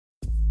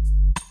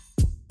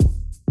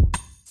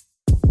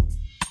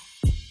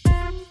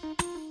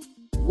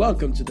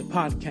Welcome to the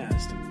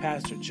podcast of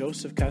Pastor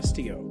Joseph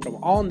Castillo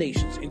from All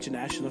Nations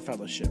International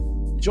Fellowship.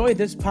 Enjoy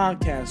this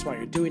podcast while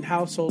you're doing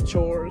household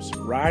chores,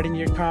 riding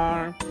your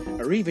car,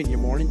 or even your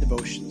morning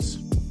devotions.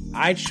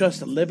 I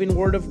trust the living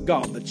Word of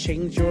God to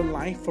change your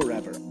life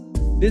forever.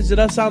 Visit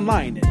us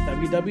online at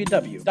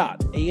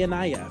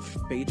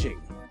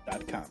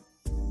www.anifbeijing.com.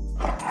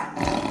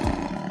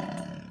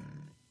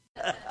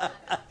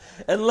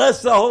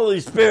 Unless the Holy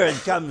Spirit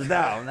comes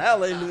down.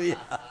 Hallelujah.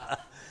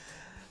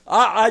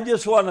 I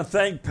just want to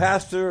thank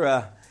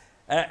Pastor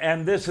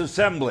and this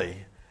assembly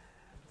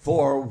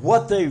for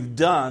what they've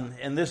done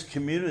in this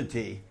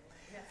community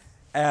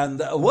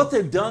and what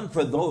they've done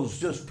for those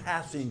just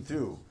passing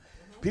through.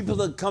 People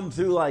that come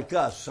through like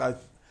us,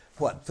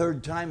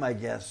 third time, I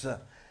guess,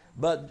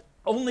 but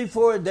only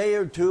for a day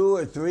or two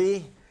or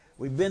three.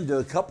 We've been to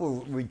a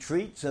couple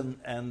retreats,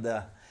 and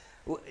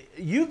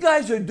you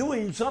guys are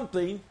doing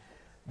something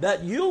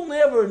that you'll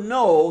never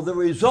know the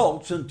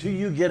results until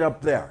you get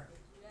up there.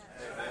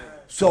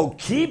 So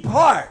keep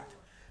heart,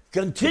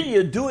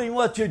 continue doing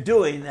what you're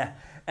doing,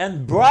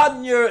 and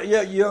broaden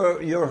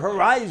your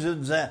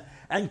horizons,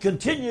 and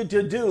continue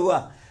to do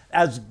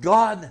as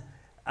God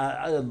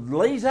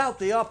lays out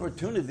the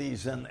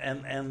opportunities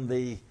and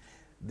the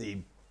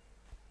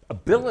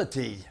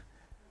ability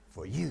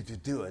for you to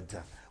do it.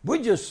 We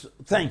just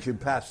thank you,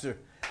 Pastor.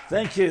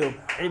 Thank you.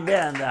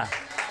 Amen.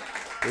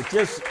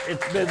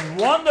 It's been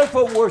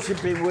wonderful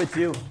worshiping with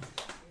you.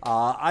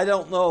 I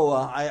don't know.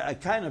 I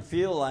kind of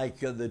feel like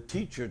the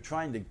teacher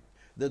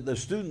the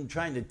student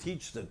trying to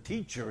teach the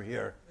teacher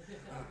here.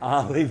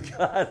 We've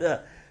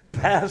got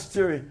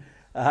Pastor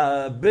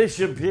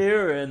Bishop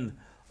here, and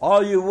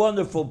all you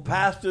wonderful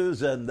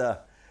pastors, and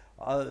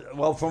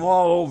from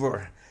all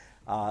over.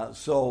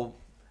 So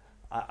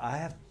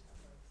I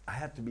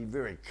have to be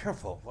very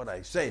careful what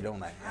I say,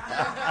 don't I?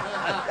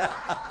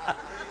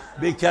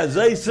 Because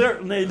they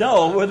certainly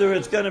know whether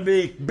it's going to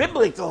be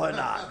biblical or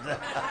not.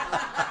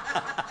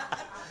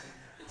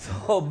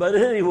 But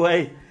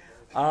anyway,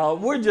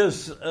 we're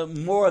just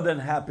more than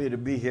happy to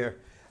be here.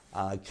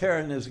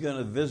 Karen is going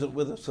to visit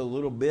with us a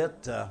little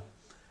bit. I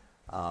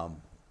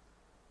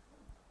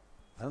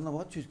don't know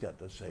what she's got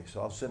to say,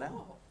 so I'll sit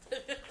down.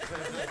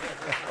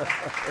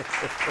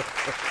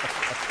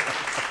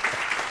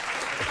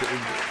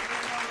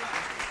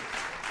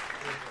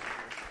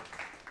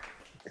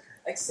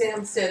 Like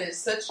Sam said, it's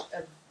such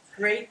a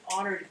great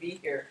honor to be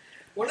here.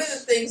 One of the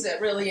things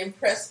that really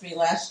impressed me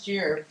last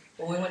year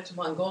when we went to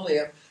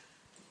Mongolia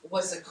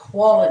was the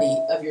quality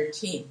of your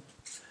team.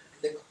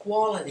 The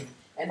quality.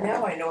 And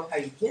now I know how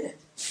you get it.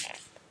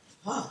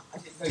 I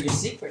didn't know your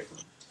secret.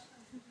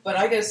 But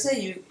I got to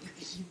say, you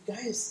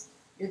guys,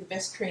 you're the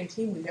best trained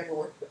team we've ever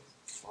worked with.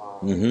 Wow.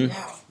 Mm-hmm.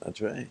 Wow. That's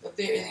right. But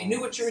you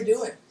knew what you were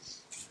doing.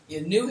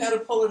 You knew how to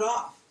pull it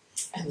off.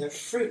 And the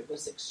fruit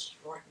was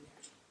extraordinary.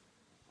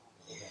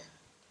 Yeah.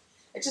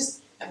 I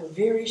just have a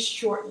very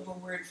short little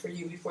word for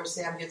you before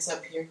Sam gets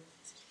up here.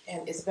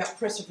 And it's about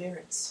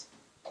perseverance.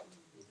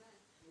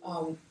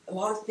 A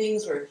lot of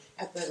things were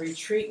at the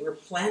retreat were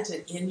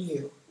planted in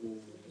you.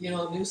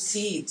 New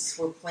seeds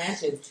were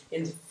planted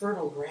into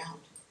fertile ground.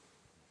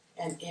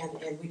 And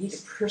we need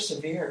to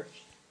persevere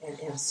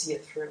and see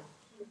it through.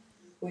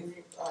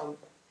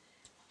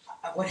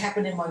 What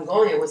happened in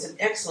Mongolia was an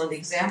excellent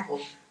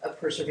example of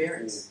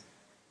perseverance.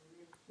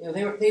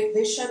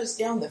 They shut us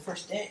down the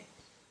first day.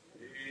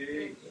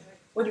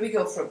 What did we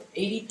go from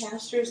 80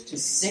 pastors to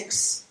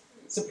 6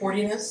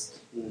 supporting us?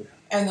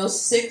 And those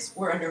 6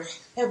 were under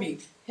heavy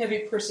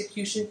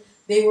persecution.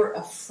 They were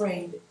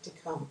afraid to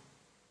come.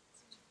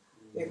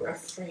 They were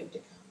afraid to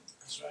come.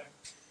 That's right.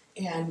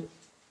 And,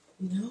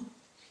 you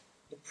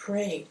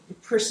prayed, you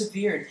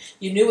persevered.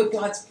 You knew what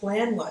God's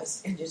plan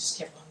was, and you just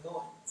kept on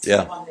going. Yeah.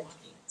 Kept on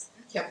walking.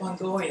 Kept on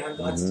going on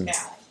God's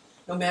path.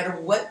 No matter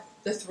what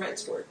the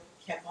threats were,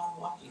 kept on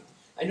walking.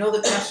 I know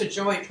that Pastor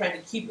Joey tried to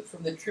keep it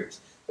from the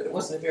troops, but it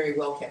wasn't a very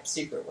well-kept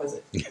secret, was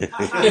it?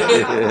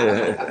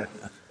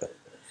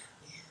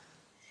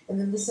 And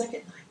then the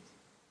second night.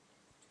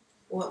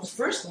 Well, the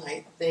first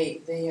night,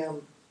 a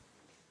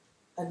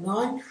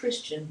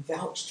non-Christian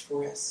vouched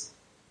for us.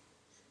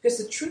 Because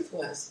the truth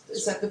is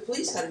that the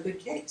police had a good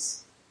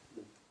case.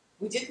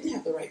 We didn't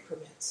have the right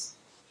permits.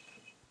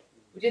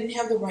 We didn't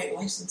have the right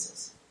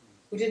licenses.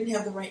 We didn't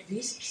have the right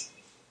visas.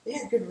 They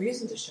had good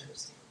reason to shut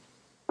us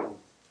down.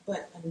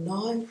 But a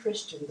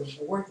non-Christian, the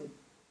warden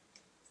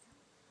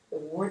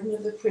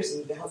of the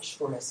prison vouched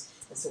for us.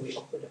 And so we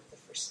opened up the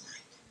first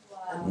night.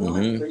 Wow. A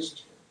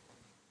non-Christian.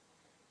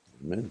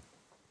 Amen.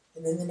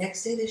 And then the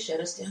next day they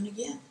shut us down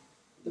again.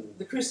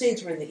 The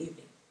crusades were in the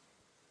evening.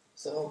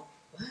 So,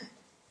 what?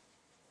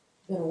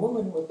 Then a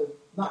woman with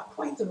not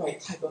quite the right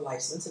type of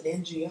license, an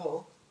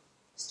NGO,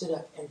 stood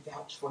up and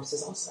vouched for us,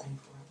 says, I'll sign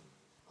for him.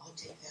 I'll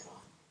take that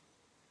on.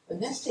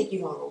 And that's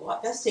taking on a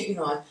lot. That's taking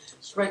on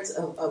threats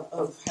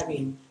of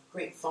having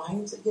great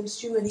fines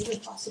against you and even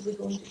possibly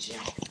going to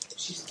jail. But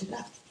she stood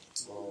up.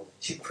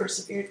 She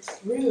persevered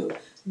through,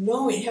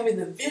 having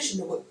the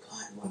vision of what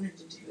God wanted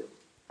to do.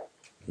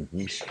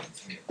 Mm-hmm. She went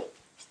through.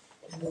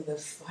 And then the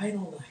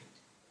final night,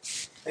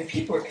 And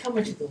people were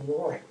coming to the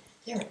Lord.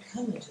 They were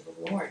coming to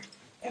the Lord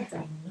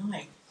every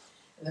night.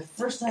 And the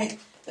first night,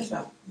 there was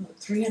about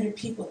 300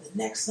 people. The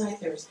next night,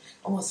 there was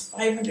almost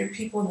 500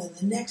 people. And then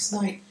the next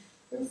night,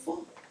 we were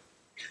full.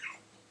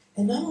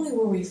 And not only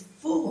were we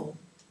full,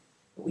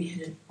 but we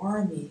had an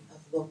army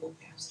of local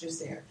pastors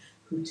there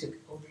who took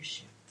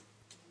ownership.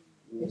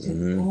 They took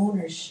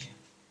ownership.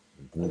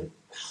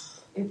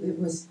 It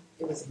was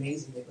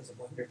amazing. It was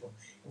wonderful.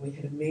 And we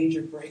had a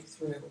major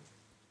breakthrough.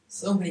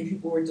 So many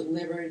people were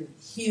delivered and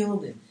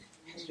healed. And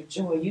Pastor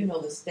Joey, you know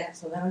the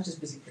stats on that. I was just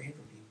busy praying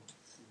for people.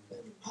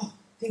 But,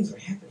 things were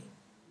happening.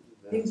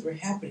 Things were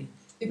happening.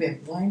 We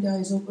had blind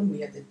eyes open.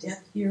 We had the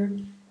deaf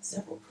heard.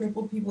 Several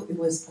crippled people. It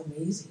was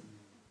amazing.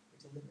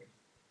 We delivered.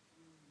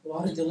 A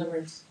lot of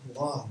deliverance. A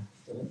lot of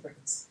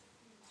deliverance.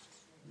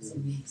 It was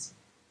amazing.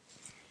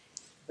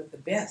 But the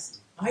best,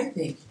 I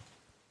think,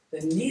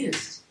 the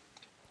neatest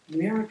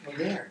miracle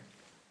there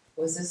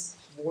was this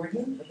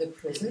warden of the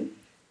prison.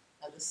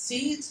 The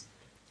seeds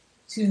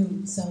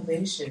to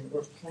salvation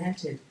were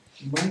planted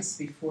months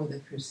before the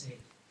crusade.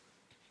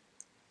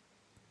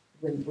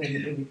 When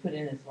we put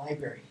in his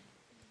library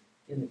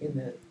in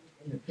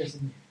the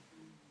prison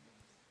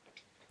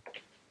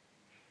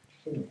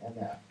there, in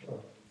the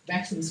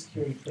maximum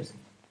security prison,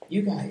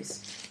 you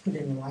guys put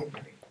in the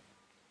library.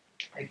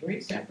 A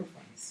great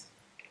sacrifice,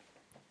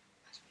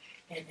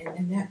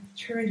 and that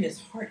turned his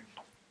heart.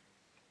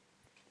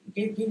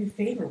 Gave you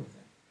favor with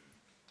him.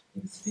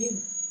 It was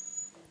favor.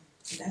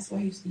 And that's why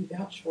he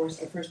vouched for us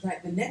the first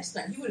night. The next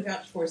night, he would have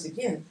vouched for us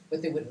again,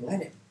 but they wouldn't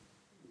let him.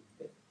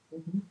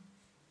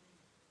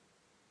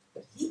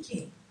 But he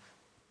came.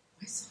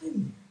 I saw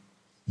him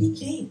there. He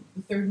came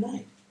the third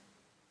night.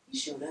 He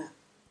showed up.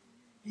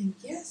 And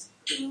guess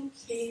who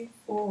came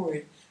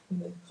forward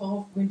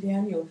when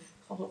Daniel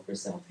called for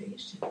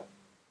salvation?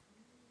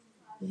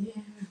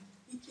 Yeah,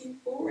 he came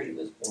forward. He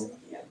was born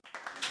again.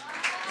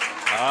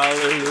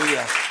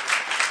 Hallelujah.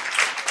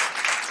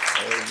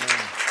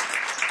 Amen.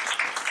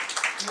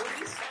 When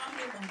we saw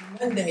him on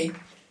Monday,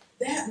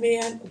 that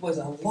man was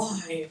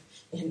alive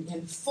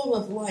and full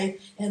of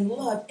life and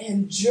love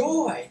and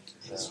joy.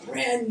 This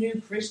brand new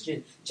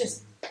Christian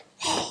just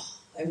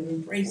and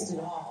embraced it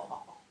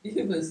all.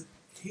 He was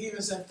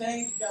said,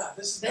 thank God.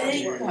 This is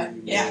thank God's word.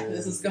 God. Yeah,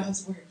 this is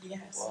God's word.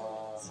 Yes.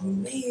 Wow. It's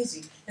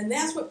amazing. And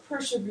that's what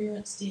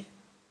perseverance did.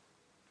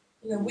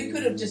 You know, we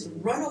could have just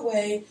run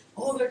away.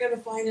 Oh, they're going to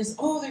find us.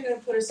 Oh, they're going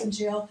to put us in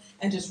jail,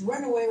 and just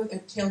run away with our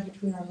tail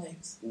between our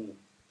legs.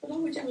 But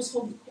all we did was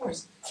hold the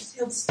course. Just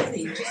held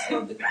steady. Just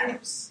held the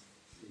course.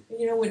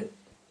 And when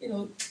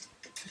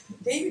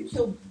David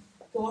killed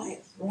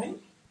Goliath, right?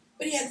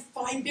 But he had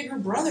 5 bigger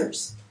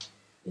brothers,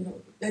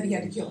 that he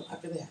had to kill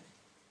after that.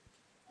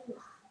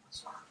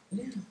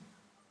 Yeah.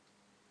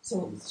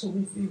 So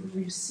we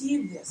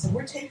received this, and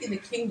we're taking the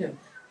kingdom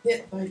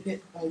bit by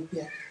bit by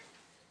bit.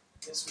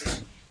 Yes,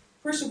 ma'am.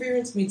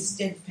 Perseverance means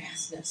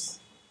steadfastness,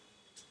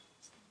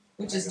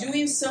 which is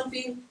doing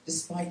something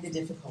despite the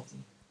difficulty.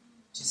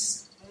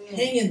 Just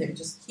hang in there.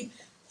 Just keep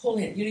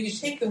pulling it. You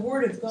take the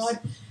word of God,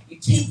 you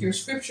take your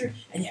scripture,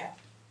 and you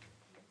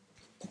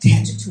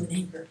attach it to an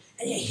anchor,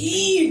 and you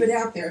heave it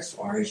out there as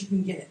far as you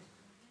can get it.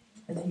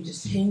 And then you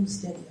just hang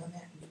steady on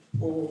that, and you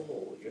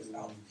pull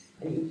yourself,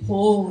 and you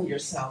pull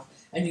yourself,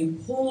 and you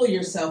pull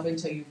yourself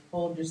until you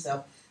hold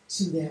yourself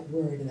to that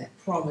word, and that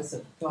promise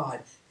of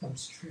God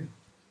comes true.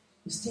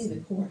 You stay the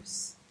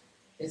course.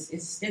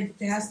 It's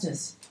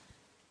steadfastness.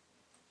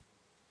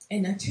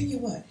 And I tell you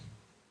what,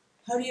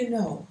 how do you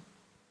know?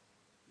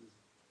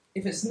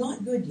 If it's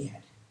not good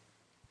yet,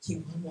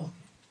 keep on walking.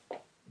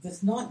 If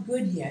it's not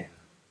good yet,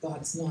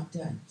 God's not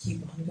done.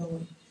 Keep on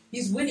going.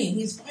 He's winning.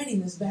 He's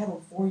fighting this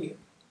battle for you.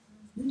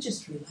 You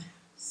just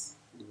relax.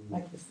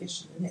 Like the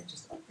fish in the net.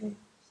 Just, okay.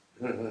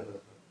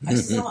 I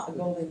saw a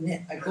golden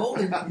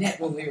net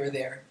when we were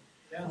there.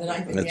 The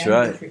night that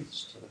Daniel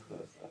preached.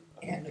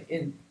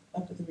 And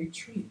up at the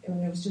retreat.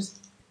 And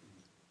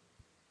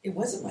it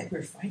wasn't like we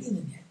were fighting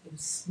the net. It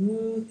was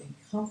smooth and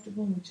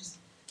comfortable. And we just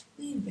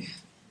leaned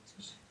back.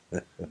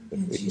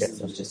 And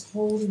Jesus was just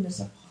holding us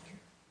up higher.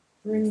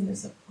 Bringing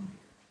us up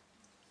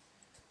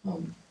higher.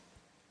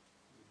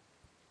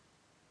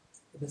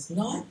 If it's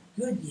not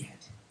good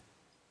yet,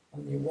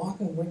 when you're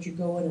walking where you're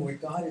going and where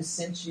God has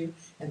sent you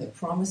and the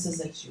promises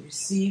that you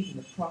received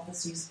and the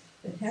prophecies,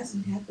 that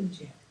hasn't happened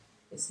yet.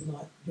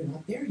 You're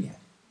not there yet.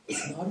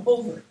 It's not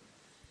over.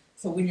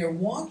 So when you're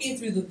walking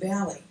through the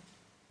valley,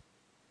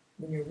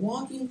 the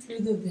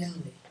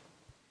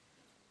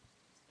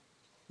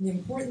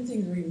important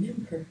thing to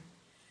remember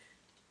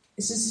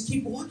is just to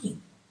keep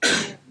walking.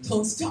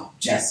 Don't stop.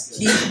 Just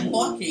keep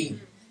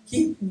walking.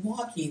 Keep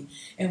walking.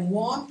 And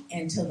walk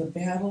until the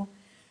battle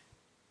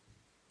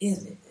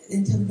is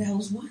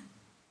won.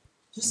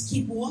 Just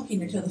keep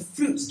walking until the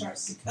fruit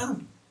starts to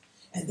come.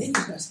 And then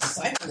you must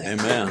disciple that.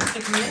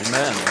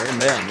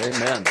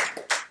 Amen.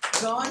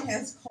 God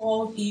has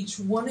called each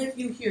one of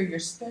you here. You're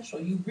special.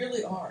 You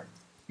really are.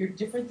 You're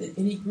different than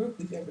any group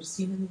we've ever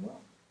seen in the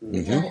world.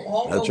 We travel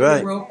all over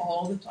the world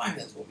all the time.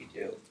 That's what we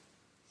do.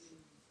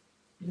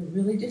 You're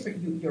really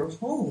different. You're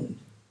honed.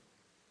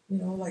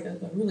 like a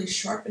really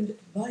sharpened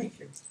knife.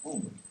 You're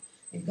home.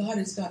 And God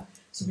has got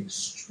some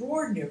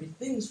extraordinary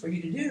things for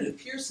you to do to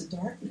pierce the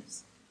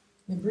darkness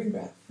and bring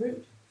back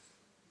fruit.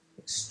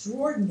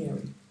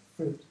 Extraordinary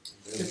fruit.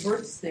 The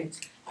birth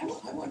things. I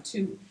want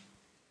to,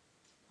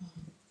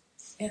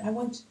 and I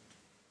want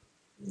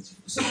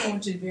something I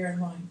want you to bear in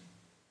mind.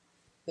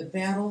 The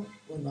battle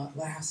will not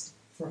last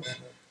forever.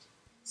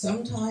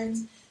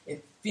 Sometimes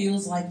it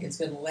feels like it's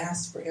going to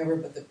last forever,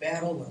 but the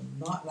battle will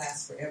not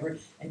last forever,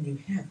 and you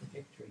have the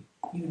victory.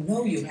 You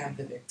know you have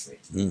the victory.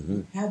 Mm-hmm.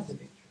 You have the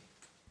victory.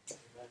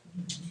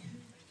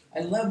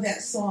 I love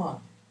that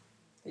song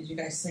that you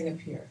guys sing up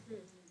here.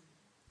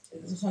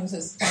 The song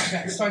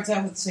starts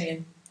out with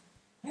saying,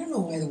 I don't know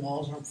why the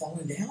walls aren't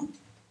falling down.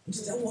 I'm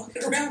still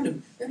walking around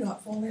them. They're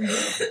not falling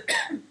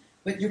down.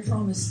 But your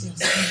promise still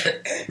stands.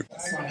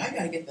 Song. I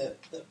got to get the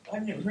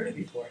I've never heard it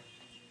before.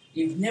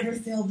 You've never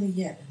failed me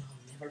yet, and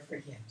I'll never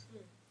forget.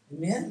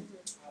 Amen?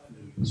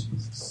 Hallelujah,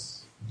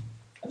 Jesus.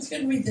 I was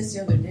going to read this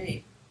the other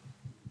day.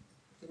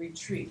 The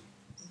retreat.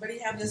 Everybody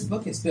have this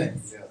book? It's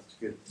good. Yeah, it's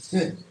good. It's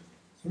good.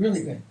 It's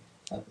really good.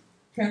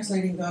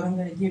 Translating God, I'm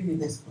going to give you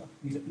this book.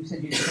 You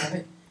said you didn't have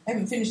it. I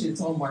haven't finished it.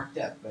 It's all marked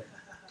up, but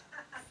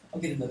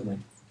I'll get another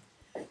one.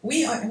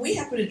 We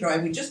happen to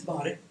drive. We just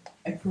bought it.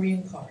 A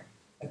Korean car,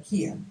 a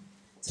Kia.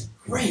 It's a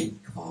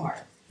great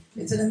car.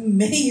 It's an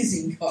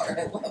amazing car.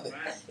 I love it.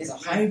 It's a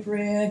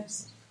hybrid.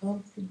 It's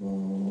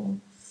comfortable.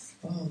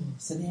 Oh,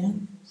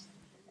 sedan.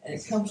 And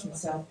it comes from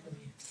South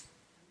Korea.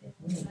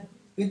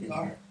 Good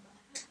car.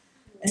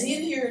 And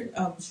in here,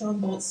 Sean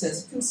Bolt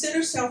says,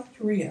 consider South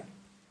Korea.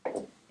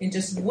 In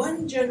just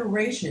one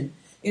generation,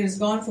 it has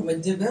gone from a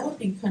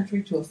developing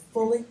country to a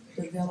fully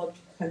developed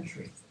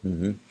country.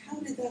 Mm-hmm.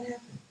 How did that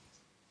happen?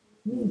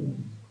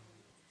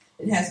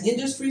 It has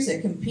industries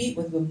that compete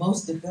with the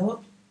most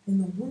developed in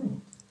the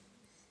world.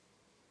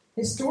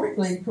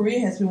 Historically, Korea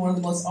has been one of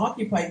the most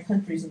occupied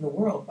countries in the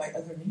world by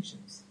other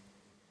nations.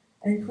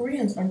 And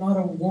Koreans are not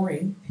a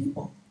warring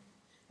people,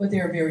 but they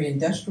are very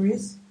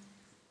industrious.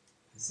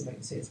 Let's see if I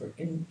can say this word.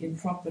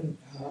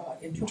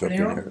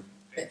 Entrepreneurial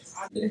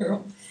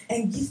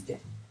and gifted.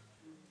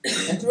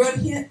 And throughout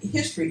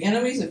history,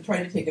 enemies have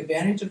tried to take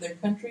advantage of their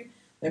country,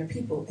 their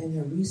people, and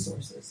their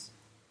resources.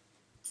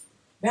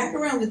 Back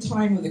around the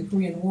time of the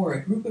Korean War,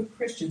 a group of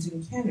Christians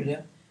in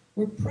Canada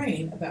were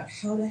praying about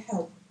how to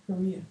help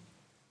Korea.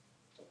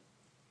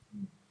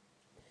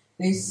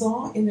 They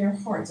saw in their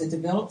hearts a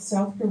developed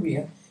South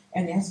Korea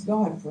and asked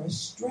God for a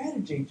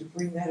strategy to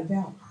bring that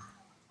about.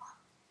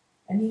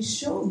 And He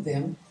showed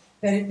them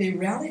that if they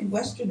rallied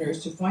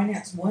Westerners to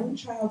finance one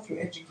child through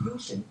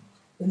education,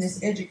 then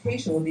this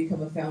education would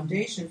become a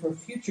foundation for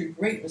future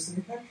greatness in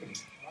the country.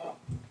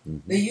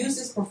 They used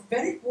this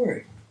prophetic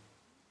word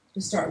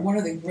to start one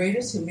of the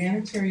greatest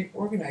humanitarian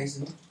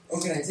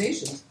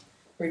organizations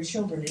for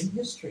children in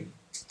history,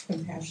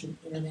 Compassion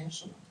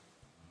International.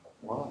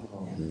 Wow.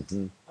 Yeah.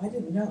 Mm-hmm. I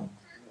didn't know.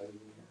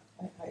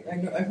 I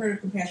know. I've heard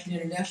of Compassion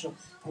International.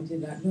 I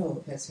did not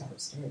know that's how it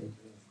started.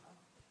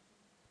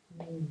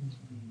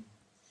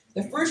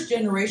 The first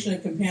generation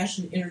of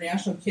Compassion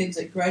International kids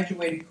that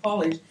graduated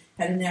college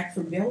had a knack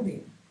for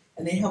building,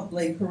 and they helped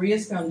lay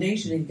Korea's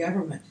foundation in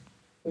government,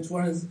 which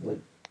one was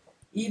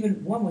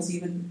even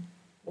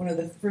one of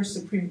the first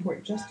Supreme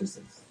Court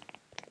justices.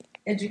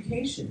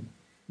 Education,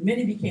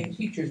 many became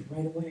teachers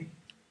right away.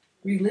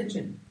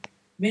 Religion,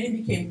 many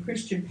became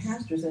Christian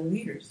pastors and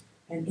leaders.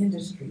 And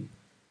industry,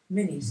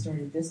 many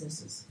started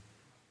businesses.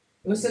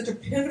 It was such a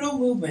pivotal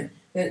movement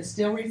that it's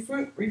still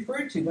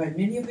referred to by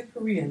many of the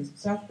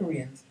South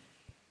Koreans,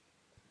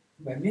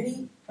 by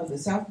many of the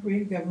South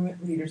Korean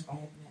government leaders I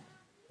have met.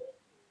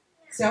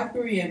 South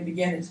Korea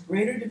began its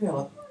greater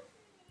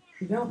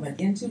development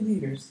into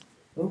leaders.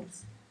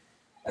 Oops.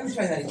 Let me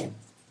try that again.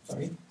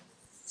 Sorry.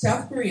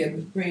 South Korea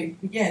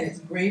began its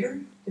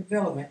greater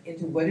development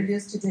into what it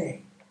is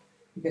today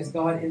because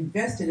God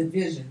invested a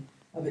vision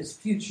of its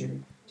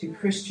future to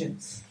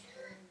Christians.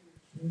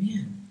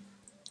 Amen.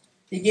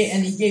 He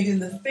gave them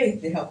the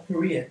faith to help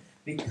Korea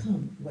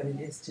become what it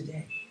is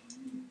today.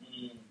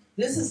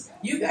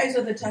 You guys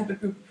are the type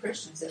of group of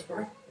Christians that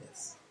birthed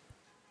this.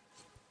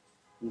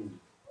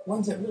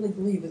 Ones that really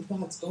believe that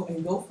God's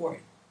go for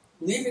it.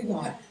 Believe in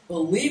God.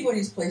 Believe what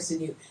He's placed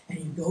in you, and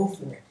you go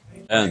for it.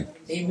 Amen.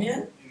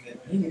 Amen?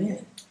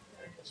 Amen.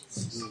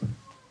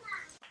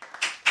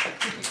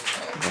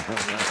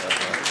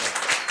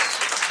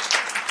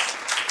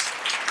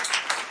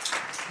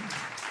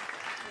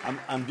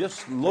 I'm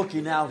just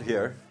looking out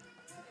here,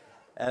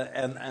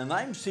 and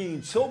I'm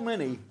seeing so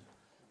many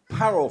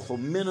powerful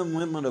men and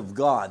women of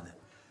God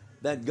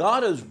that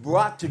God has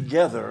brought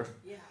together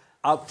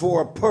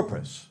for a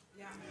purpose.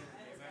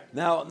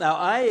 Now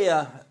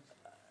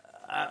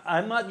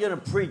I'm not going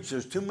to preach.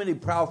 There's too many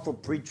powerful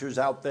preachers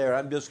out there.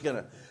 I'm just going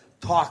to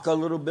talk a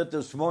little bit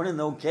this morning,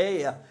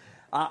 okay?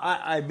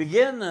 I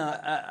began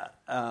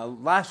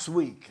last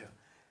week,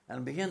 and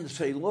I began to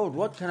say, Lord,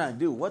 what can I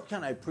do? What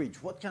can I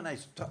preach? What can I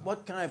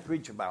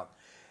preach about?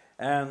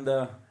 And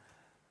the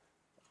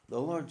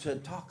Lord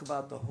said, talk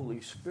about the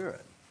Holy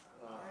Spirit.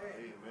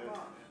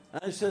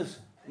 And I says,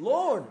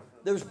 Lord,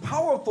 there's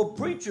powerful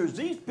preachers.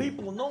 These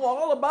people know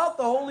all about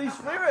the Holy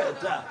Spirit.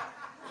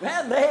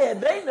 Man,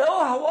 they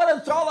know what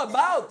it's all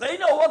about. They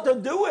know what to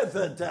do with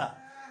it.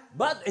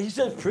 But he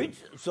says, preach.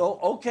 So,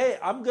 okay,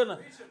 I'm gonna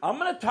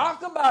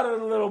talk about it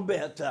a little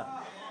bit.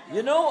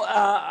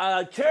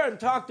 Karen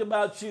talked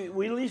about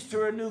we leased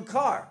her a new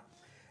car.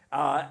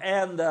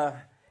 And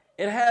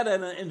it had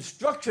an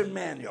instruction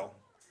manual.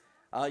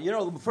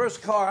 The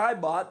first car I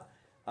bought,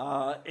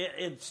 I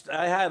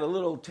had a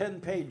little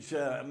 10-page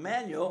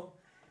manual,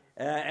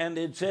 and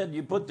it said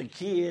you put the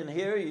key in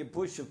here, you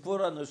push your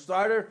foot on the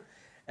starter,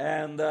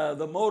 and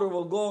the motor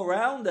will go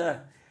around,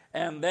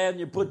 and then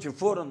you put your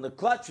foot on the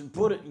clutch and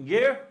put it in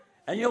gear,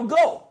 and you'll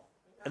go.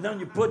 And then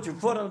you put your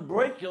foot on the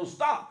brake, you'll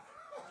stop.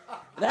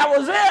 That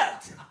was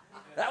it.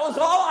 That was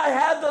all I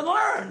had to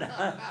learn.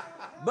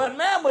 But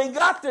man, we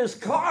got this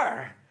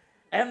car,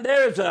 and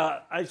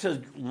I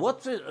said,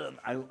 what's it?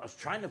 I was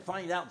trying to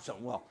find out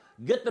something. Well,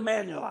 get the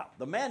manual out.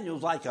 The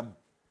manual's like the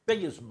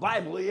biggest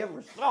Bible you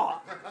ever saw.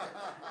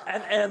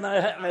 And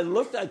I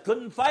looked, I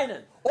couldn't find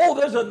it. Oh,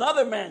 there's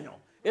another manual.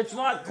 It's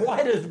not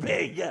quite as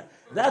big.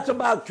 That's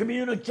about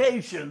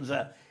communications.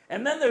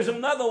 And then there's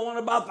another one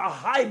about the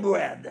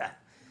hybrid.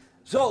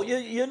 So,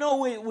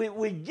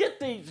 we get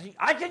these.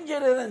 I can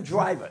get in and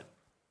drive it.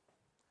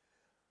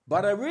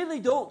 But I really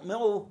don't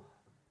know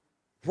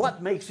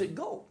what makes it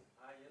go.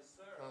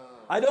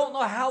 I don't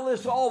know how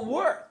this all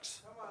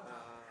works.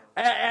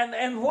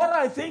 And what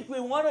I think we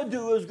want to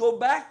do is go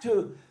back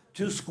to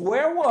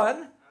square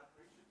one,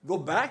 go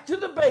back to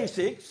the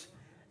basics,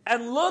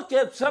 and look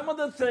at some of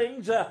the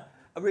things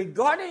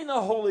regarding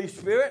the Holy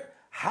Spirit.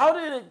 How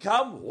did it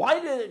come? Why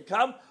did it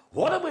come?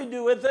 What do we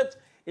do with it?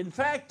 In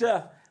fact,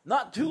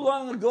 not too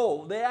long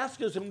ago, they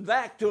asked us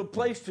back to a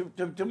place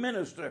to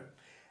minister.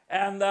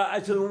 And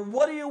I said, well,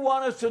 what do you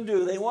want us to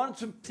do? They want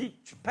to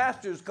teach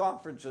pastors'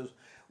 conferences.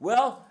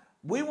 Well,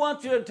 we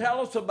want you to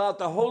tell us about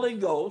the Holy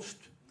Ghost,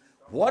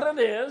 what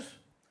it is,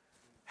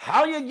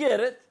 how you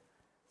get it,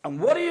 and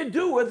what do you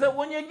do with it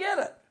when you get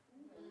it?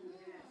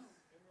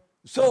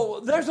 So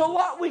there's a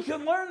lot we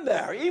can learn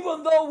there,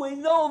 even though we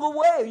know the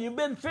way. You've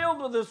been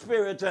filled with the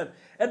Spirit. And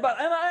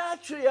I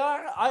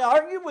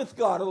argue with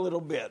God a little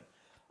bit.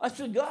 I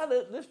said, God,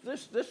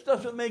 this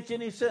doesn't make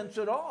any sense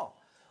at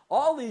all.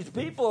 All these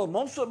people,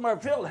 most of them are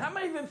filled. How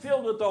many have been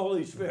filled with the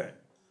Holy Spirit?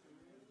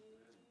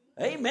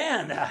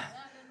 Amen.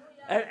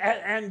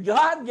 And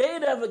God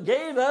gave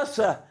us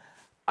a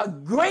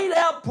great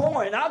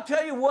outpouring. I'll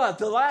tell you what,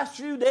 the last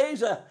few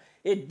days,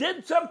 it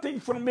did something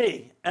for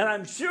me, and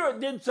I'm sure it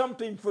did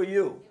something for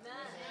you.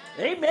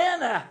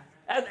 Amen.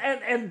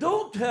 And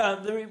don't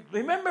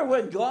remember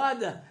when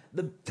God,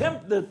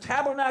 the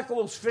tabernacle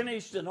was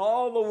finished and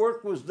all the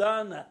work was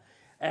done,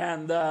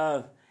 and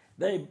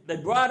they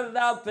brought it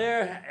out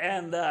there,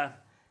 and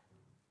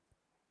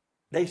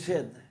they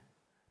said,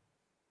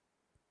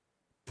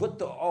 put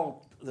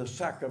the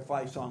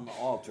sacrifice on the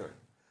altar.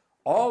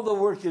 All the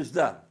work is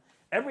done.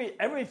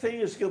 Everything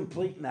is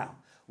complete now.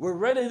 We're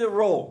ready to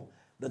roll.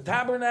 The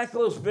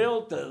tabernacle is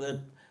built.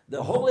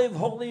 The Holy of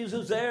Holies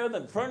is there.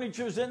 The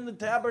furniture's in the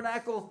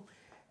tabernacle.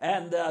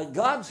 And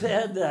God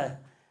said,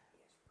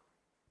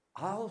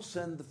 I'll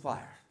send the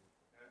fire.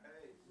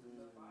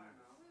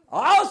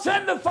 I'll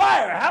send the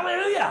fire.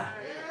 Hallelujah.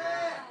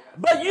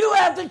 But you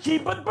have to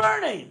keep it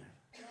burning.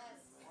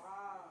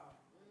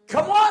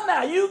 Come on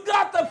now. You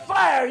got the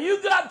fire.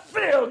 You got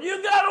filled.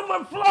 You got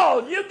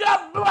overflowed. You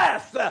got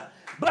blessed.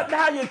 But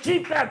now you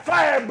keep that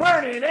fire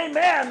burning.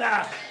 Amen.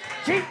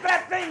 Keep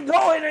that thing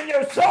going in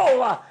your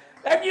soul.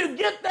 And you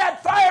get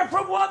that fire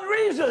for one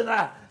reason,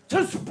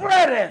 to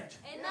spread it.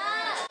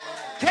 Amen.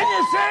 Can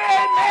you say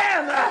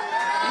amen?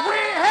 We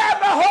have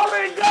the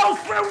Holy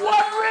Ghost for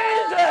one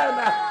reason,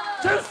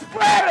 to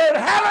spread it.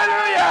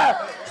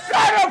 Hallelujah.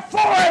 Start a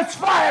forest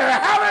fire.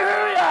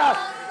 Hallelujah.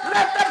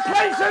 Let the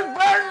places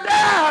burn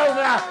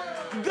down.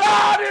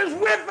 God is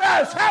with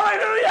us.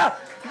 Hallelujah.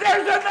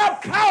 There's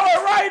enough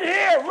power right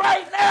here,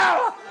 right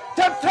now,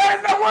 to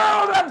turn the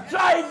world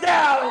upside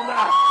down.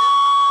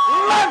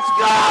 Let's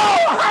go.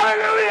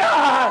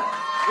 Hallelujah.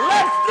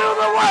 Let's do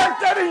the work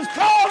that He's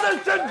called us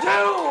to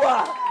do.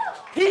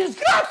 He's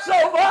got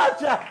so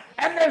much,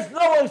 and there's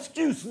no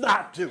excuse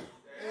not to.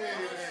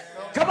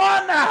 Come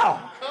on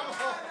now.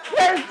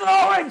 There's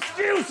no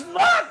excuse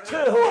not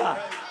to.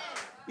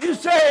 You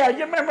say,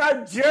 you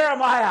remember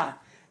Jeremiah?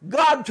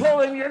 God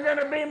told him, you're going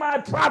to be my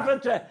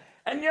prophet,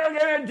 and you're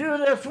going to do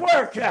this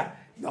work.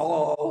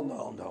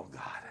 No,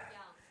 God.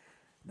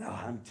 No,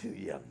 I'm too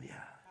young.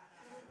 Yeah.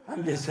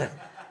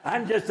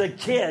 I'm just a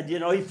kid.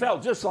 He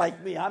felt just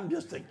like me. I'm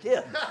just a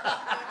kid.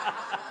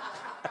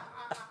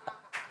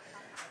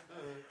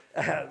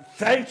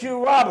 Thank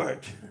you,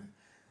 Robert.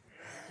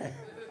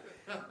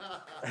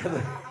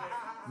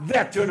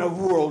 Veteran of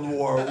World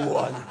War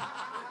I.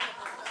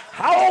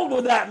 How old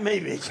would that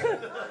make me?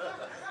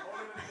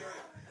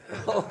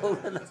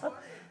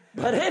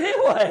 But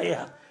anyway,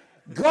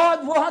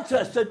 God wants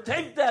us to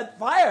take that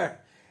fire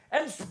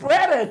and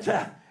spread it.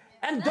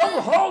 And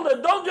don't hold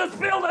it. Don't just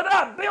build it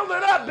up. Build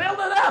it up. Build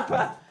it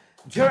up.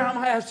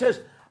 Jeremiah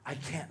says, I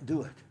can't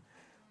do it.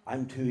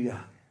 I'm too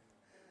young.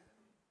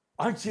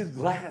 Aren't you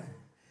glad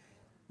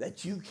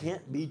that you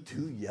can't be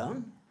too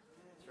young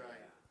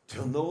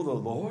to know the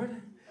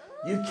Lord?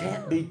 You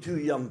can't be too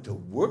young to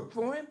work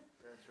for Him.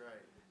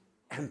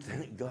 And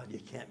thank God you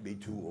can't be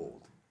too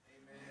old.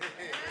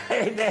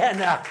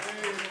 Amen.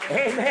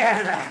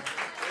 Amen.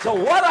 So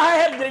what I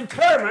have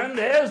determined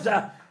is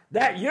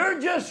that you're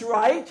just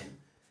right.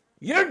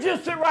 You're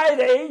just the right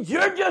age.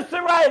 You're just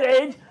the right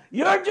age.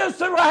 You're just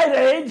the right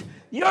age.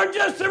 You're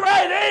just the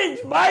right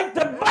age, Mike,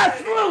 to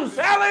bust loose.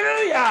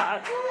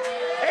 Hallelujah.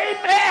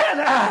 Amen.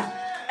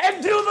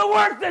 And do the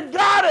work that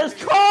God has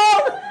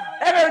called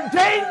and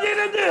ordained you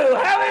to do.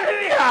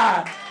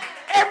 Hallelujah.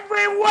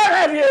 Every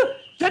one of you,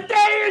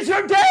 today is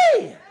your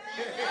day.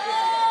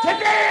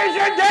 Today is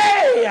your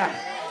day.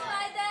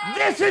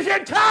 This is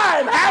your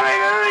time.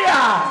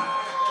 Hallelujah.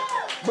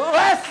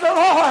 Bless the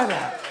Lord.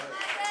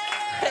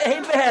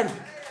 Amen.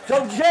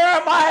 So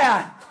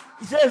Jeremiah,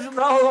 he says,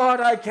 no, Lord,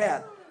 I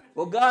can't.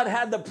 Well, God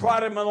had to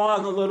prod him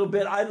along a little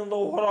bit. I don't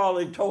know what all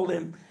he told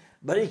him,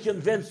 but he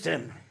convinced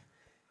him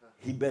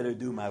he better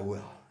do my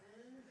will.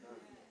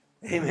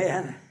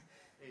 Amen.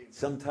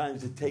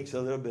 Sometimes it takes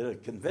a little bit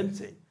of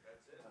convincing,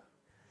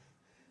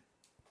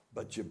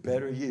 but you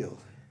better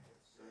yield,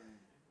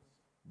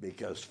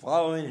 because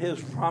following his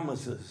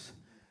promises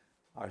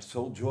are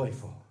so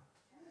joyful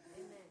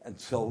and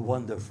so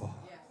wonderful.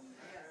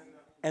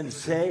 And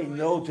saying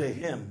no to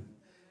him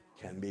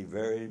can be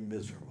very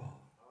miserable.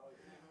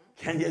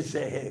 Can you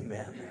say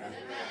amen? Amen.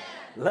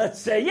 Let's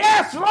say,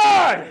 yes, Lord.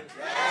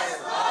 Yes,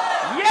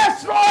 Lord.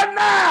 Yes, Lord,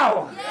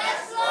 now.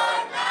 Yes,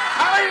 Lord, now.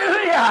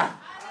 Hallelujah.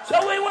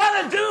 So we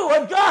want to do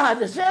what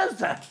God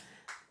says.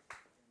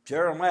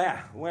 Jeremiah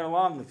went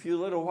along a few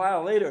little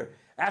while later.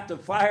 After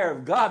the fire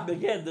of God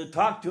began to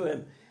talk to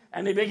him,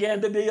 and he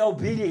began to be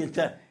obedient.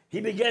 He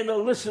began to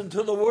listen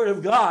to the word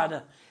of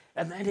God.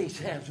 And then he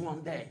says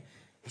one day,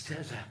 he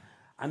says,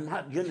 I'm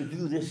not going to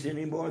do this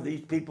anymore.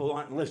 These people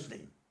aren't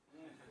listening.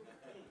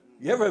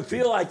 You ever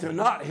feel like they're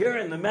not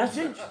hearing the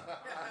message?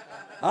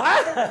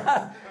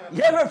 Huh?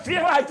 You ever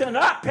feel like they're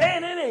not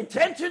paying any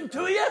attention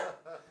to you?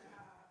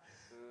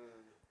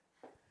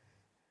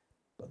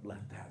 But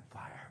let that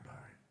fire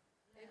burn.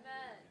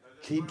 Amen.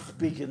 Keep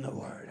speaking the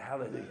word.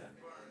 Hallelujah.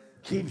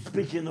 Keep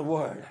speaking the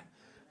word.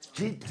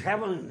 Keep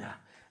telling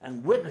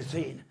and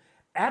witnessing,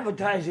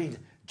 advertising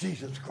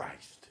Jesus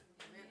Christ.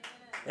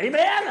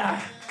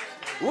 Amen.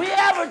 We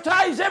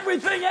advertise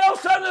everything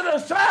else under the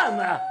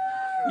sun.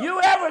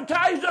 You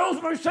advertise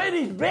those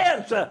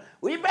Mercedes-Benz.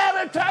 We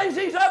advertise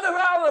these other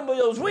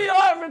automobiles. We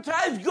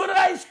advertise good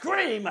ice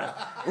cream.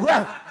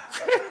 Well,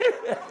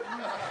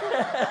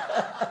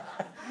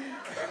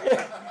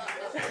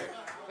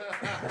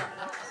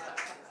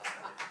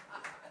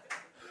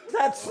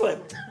 that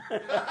slipped.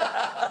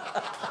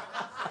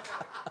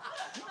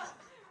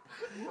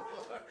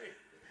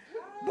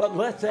 But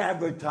let's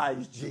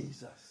advertise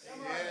Jesus.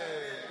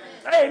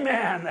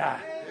 Amen.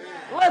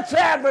 Let's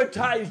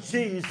advertise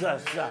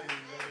Jesus.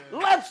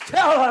 Let's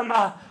tell him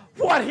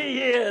what he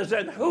is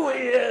and who he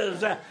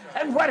is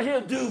and what he'll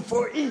do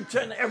for each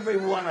and every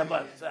one of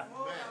us.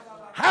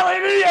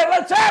 Hallelujah.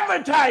 Let's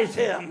advertise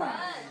him.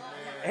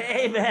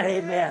 Amen.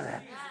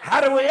 Amen.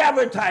 How do we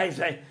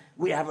advertise?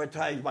 We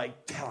advertise by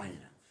telling,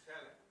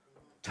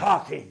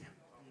 talking,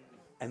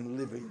 and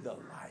living the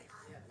life.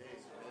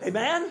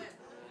 Amen.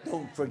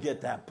 Don't forget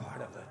that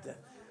part of it.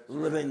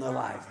 Living the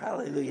life.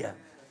 Hallelujah.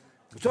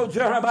 So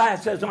Jeremiah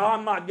says, no,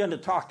 I'm not going to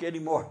talk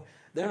anymore.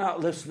 They're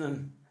not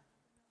listening.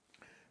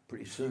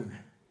 Pretty soon,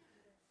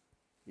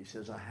 he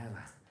says, I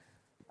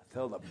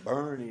felt a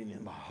burning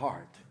in my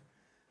heart.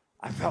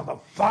 I felt a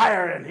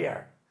fire in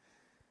here.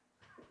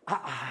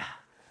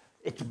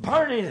 It's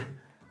burning.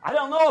 I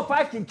don't know if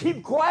I can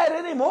keep quiet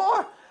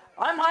anymore.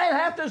 I might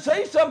have to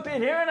say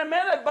something here in a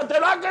minute, but they're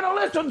not going to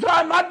listen, so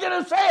I'm not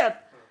going to say it.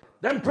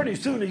 Then pretty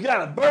soon he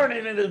got a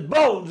burning in his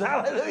bones.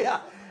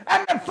 Hallelujah.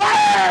 And the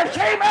fire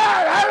came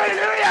out.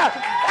 Hallelujah.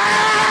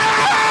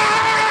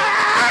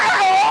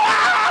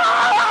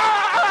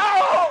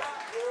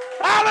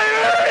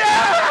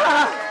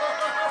 Hallelujah.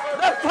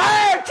 The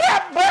fire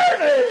kept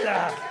burning.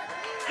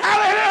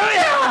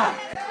 Hallelujah.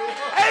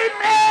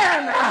 Amen.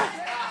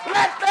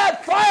 Let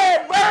that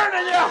fire burn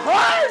in your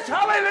hearts.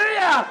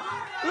 Hallelujah.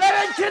 Let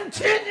it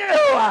continue.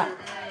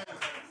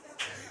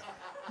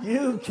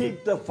 You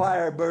keep the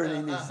fire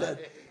burning, he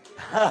said.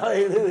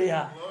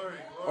 Hallelujah.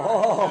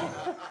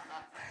 Oh.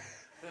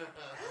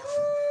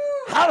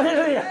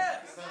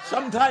 Hallelujah.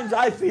 Sometimes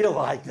I feel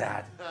like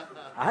that.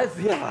 I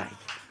feel like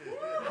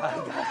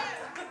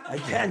I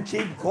can't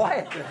keep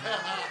quiet.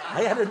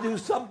 I got to do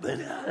something.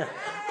 You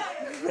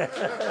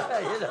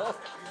know.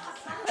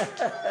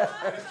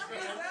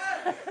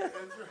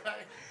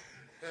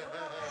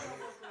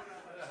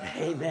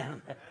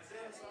 Amen.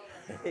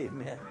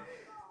 Amen.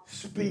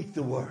 Speak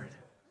the word.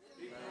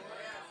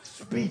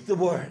 Speak the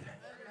word.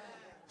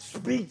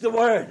 Speak the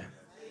word.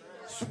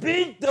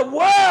 Speak the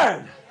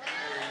word.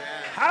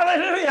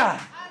 Hallelujah.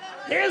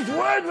 His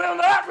word will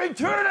not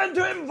return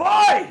unto him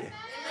void.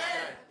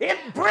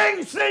 It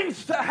brings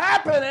things to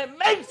happen. It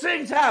makes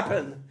things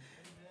happen.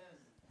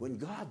 When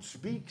God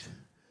speaks,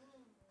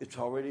 it's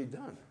already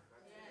done.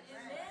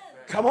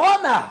 Come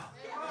on now.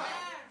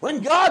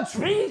 When God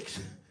speaks,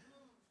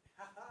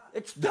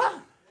 it's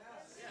done.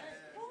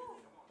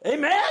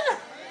 Amen?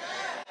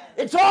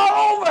 It's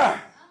all over.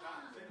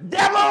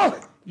 Devil,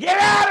 get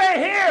out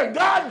of here.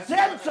 God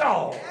said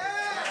so.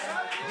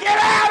 Get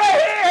out of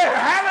here.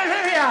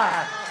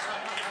 Hallelujah.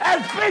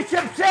 As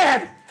Bishop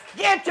said,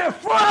 get your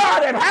foot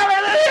on him.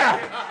 Hallelujah.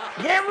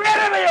 Get rid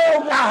of the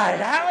old guy.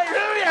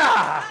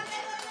 Hallelujah.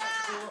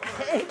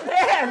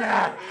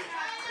 Amen.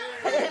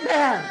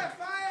 Amen.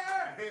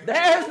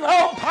 There's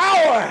no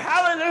power.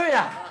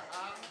 Hallelujah.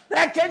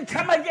 That can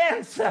come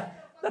against the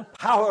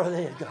power of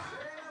the God.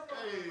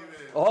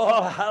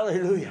 Oh,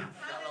 hallelujah.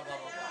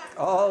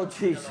 Oh,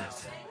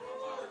 Jesus.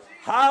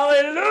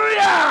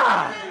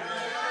 Hallelujah.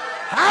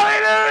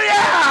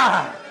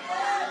 Hallelujah.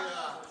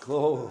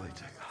 Glory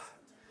to God.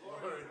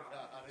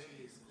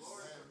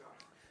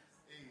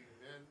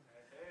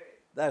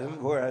 That's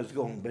where I was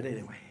going, but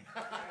anyway.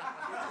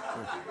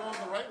 You're going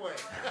the right way.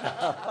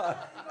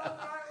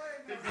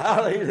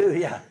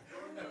 Hallelujah.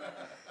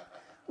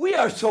 We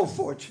are so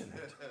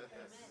fortunate.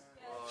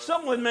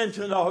 Someone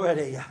mentioned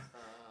already,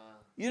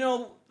 you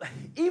know,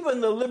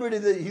 even the liberty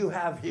that you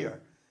have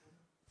here,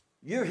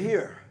 you're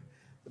here.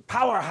 The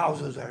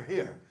powerhouses are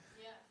here.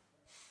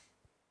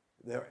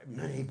 There are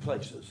many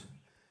places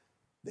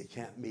they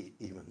can't meet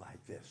even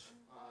like this.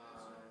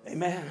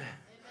 Amen.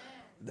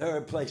 There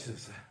are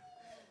places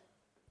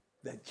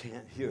that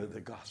can't hear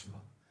the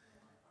gospel,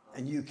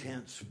 and you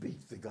can't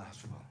speak the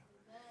gospel.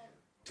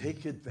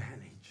 Take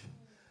advantage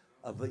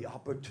of the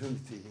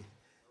opportunity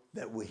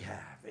that we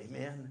have.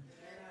 Amen.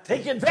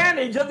 Take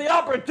advantage of the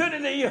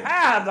opportunity you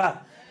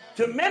have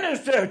to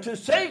minister, to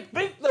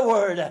speak the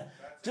word,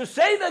 to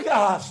say the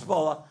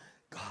gospel.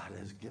 God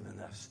has given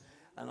us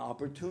an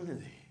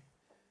opportunity.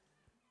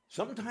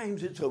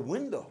 Sometimes it's a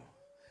window,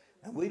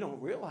 and we don't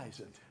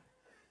realize it.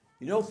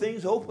 You know,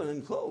 things open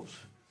and close.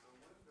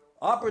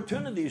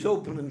 Opportunities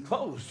open and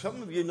close.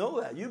 Some of you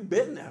know that. You've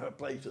been there at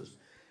places.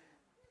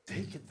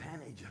 Take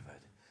advantage of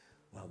it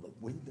while the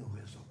window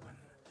is open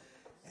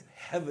and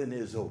heaven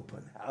is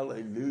open.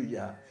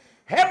 Hallelujah.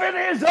 Heaven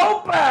is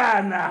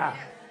open.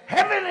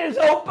 Heaven is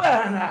open.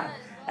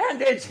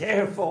 And it's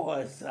here for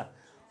us.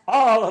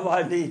 All of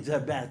our needs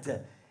are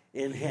met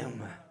in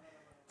Him.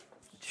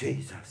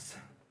 Jesus.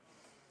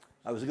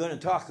 I was going to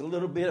talk a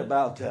little bit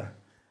about the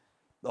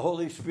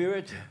Holy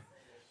Spirit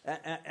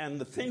and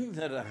the thing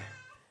that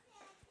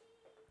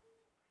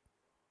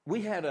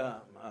we had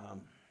a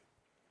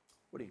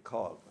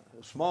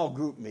small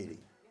group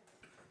meeting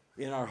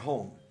in our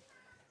home.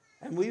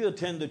 And we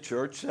attend a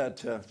church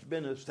that's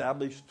been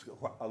established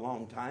a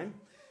long time.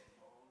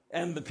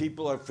 And the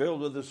people are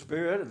filled with the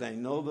Spirit. They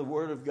know the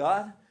Word of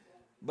God.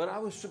 But I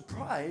was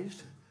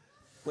surprised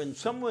when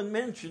someone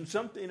mentioned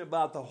something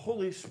about the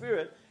Holy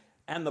Spirit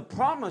and the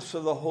promise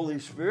of the Holy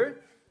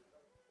Spirit.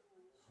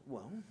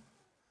 Well,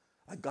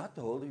 I got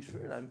the Holy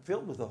Spirit. I'm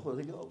filled with the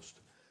Holy Ghost.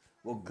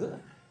 Well,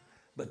 good.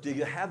 But do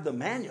you have the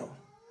manual?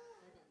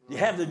 Do you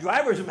have the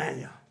driver's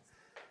manual?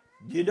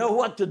 Do you know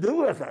what to do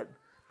with it?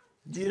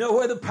 Do you know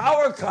where the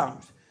power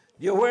comes?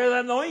 Do you know where the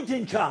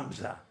anointing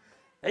comes?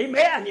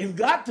 Amen. You've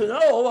got to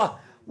know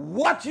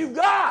what you've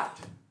got.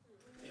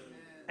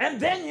 And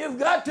then you've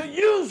got to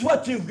use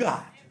what you've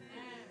got.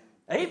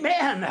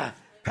 Amen.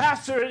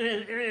 Pastor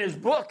in his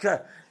book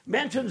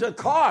mentions a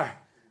car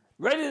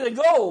ready to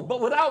go,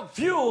 but without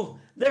fuel,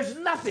 there's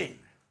nothing.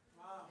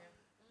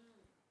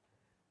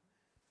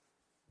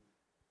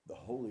 The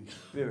Holy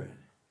Spirit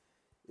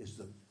is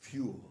the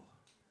fuel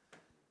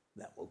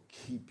that will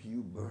keep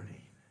you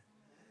burning.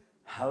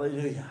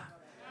 Hallelujah.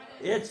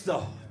 It's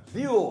the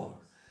fuel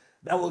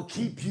that will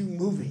keep you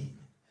moving.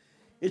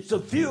 It's the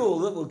fuel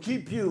that will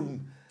keep you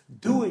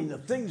doing the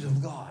things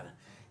of God.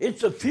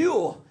 It's the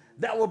fuel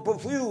that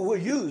will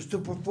use to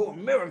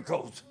perform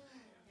miracles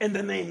in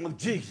the name of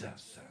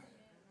Jesus.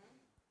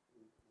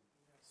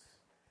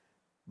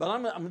 But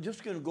I'm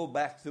just going to go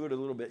back through it a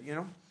little bit.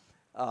 You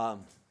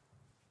know,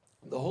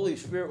 the Holy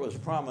Spirit was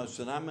promised,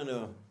 and I'm going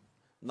to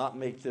not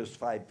make this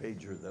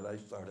 5-pager that I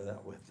started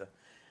out with.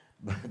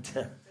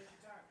 But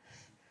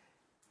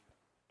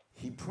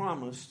He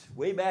promised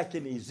way back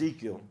in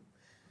Ezekiel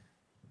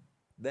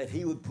that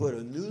He would put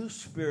a new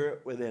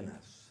spirit within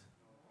us.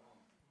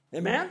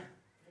 Amen?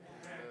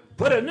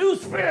 Put a new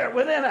spirit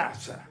within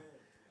us.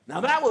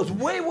 Now that was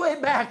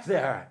way back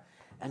there.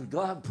 And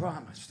God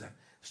promised that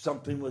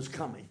something was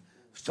coming.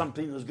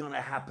 Something was going to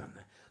happen.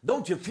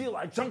 Don't you feel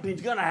like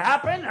something's going to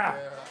happen?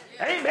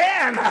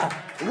 Amen.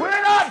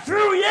 We're not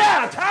through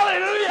yet.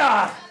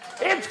 Hallelujah.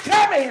 It's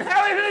coming.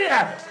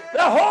 Hallelujah.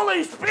 The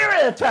Holy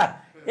Spirit.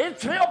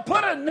 He'll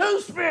put a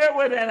new spirit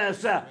within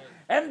us.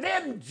 And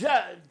then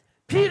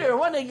Peter,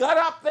 when he got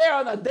up there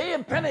on the day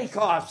of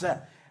Pentecost,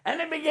 and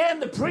he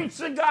began to preach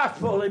the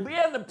gospel, he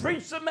began to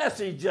preach the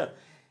message,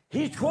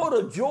 he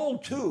quoted Joel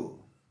 2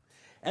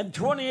 and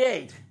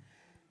 28.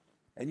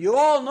 And you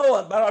all know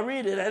it, but I'll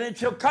read it. And it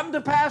shall come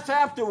to pass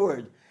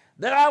afterward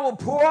that I will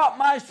pour out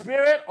my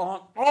Spirit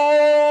on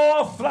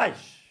all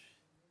flesh.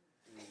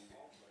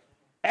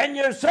 And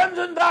your sons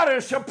and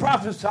daughters shall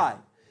prophesy,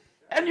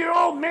 and your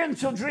old men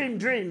shall dream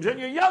dreams, and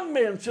your young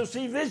men shall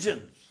see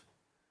visions.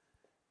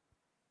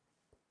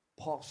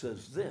 Paul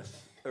says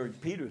this, or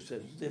Peter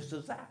says, this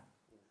is that.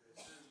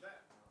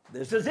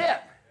 This is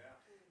it.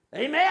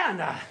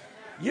 Amen.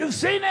 You've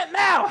seen it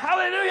now.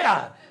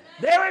 Hallelujah.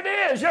 There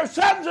it is. Your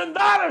sons and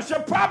daughters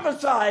shall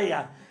prophesy.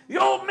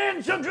 Your old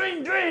men shall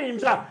dream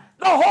dreams. The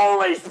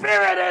Holy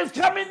Spirit is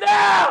coming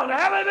down.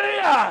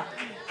 Hallelujah.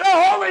 The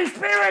Holy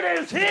Spirit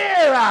is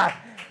here.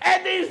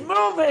 And He's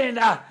moving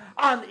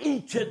on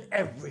each and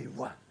every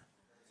one.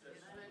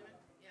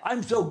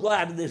 I'm so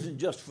glad it isn't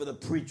just for the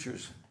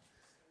preachers.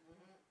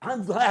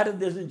 I'm glad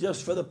it isn't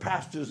just for the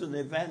pastors and the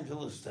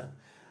evangelists.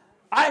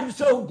 I'm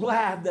so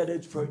glad that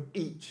it's for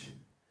each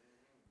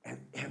and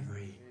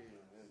every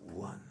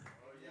one.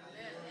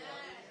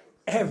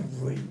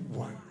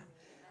 Everyone.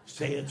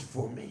 Say, it's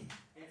for me.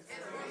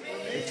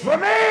 It's for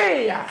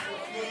me.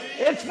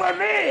 It's for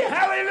me.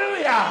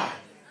 Hallelujah.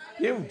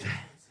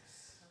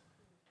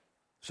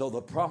 So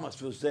the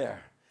promise was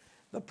there.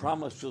 The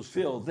promise was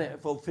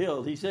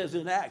fulfilled. He says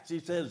in Acts, he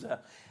says,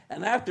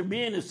 and after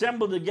being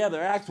assembled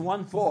together, Acts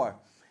 1:4,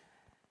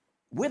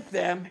 with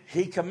them,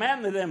 he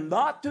commanded them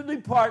not to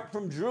depart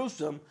from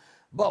Jerusalem,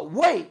 but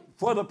wait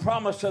for the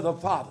promise of the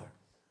Father.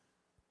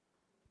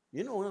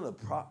 You know, one of the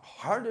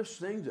hardest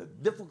things, a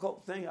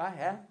difficult thing I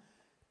have,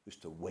 is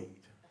to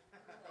wait.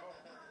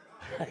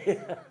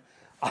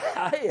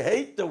 I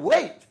hate to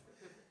wait.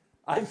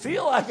 I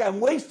feel like I'm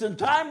wasting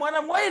time when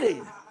I'm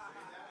waiting.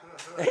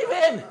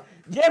 Amen.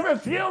 Do you ever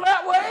feel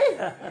that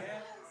way?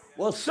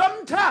 Well,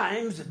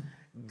 sometimes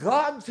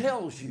God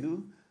tells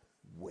you,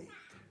 wait.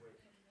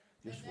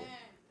 Just wait.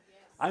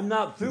 I'm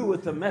not through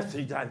with the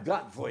message I've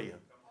got for you.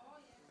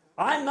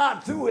 I'm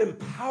not through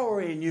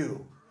empowering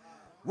you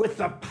with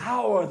the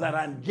power that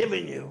I'm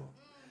giving you.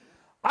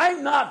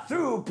 I'm not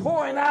through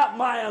pouring out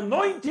my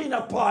anointing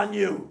upon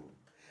you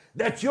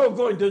that you're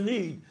going to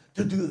need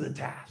to do the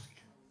task.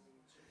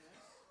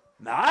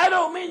 Now, I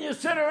don't mean you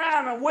sit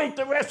around and wait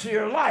the rest of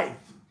your life.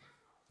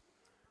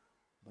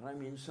 But I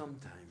mean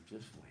sometimes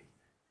just wait.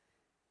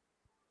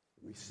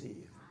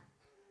 Receive.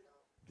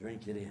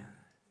 Drink it in.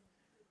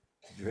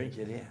 Drink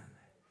it in.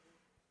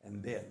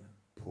 And then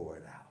pour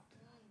it out.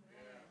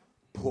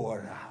 Pour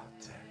it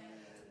out.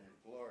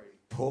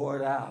 Pour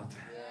it out.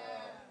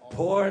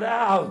 Pour it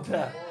out.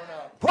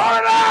 Pour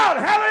it out.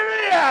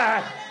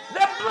 Hallelujah.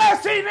 The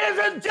blessing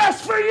isn't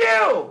just for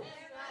you.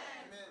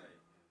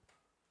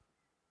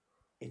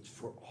 It's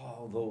for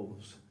all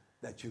those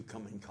that you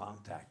come in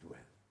contact with.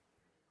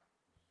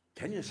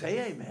 Can you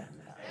say amen?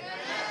 Amen.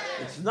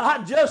 It's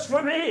not just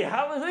for me.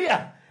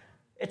 Hallelujah.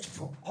 It's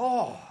for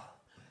all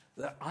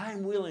that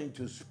I'm willing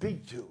to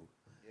speak to.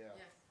 Yeah.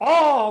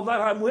 All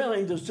that I'm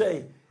willing to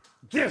say,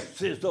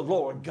 this is the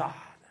Lord God.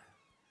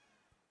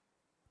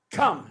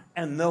 Come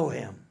and know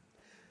Him.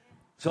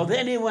 So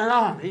then he went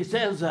on. He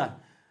says,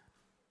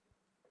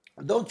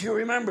 don't you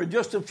remember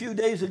just a few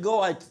days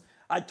ago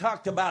I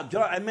talked about,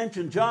 I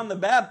mentioned John the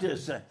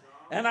Baptist.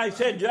 And I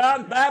said,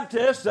 John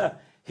Baptist,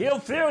 he'll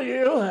fill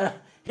you.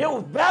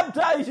 He'll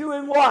baptize you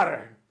in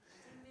water.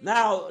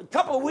 Now, a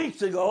couple of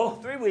weeks ago,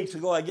 3 weeks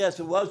ago, I guess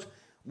it was,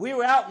 we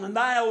were out in the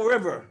Nile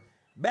River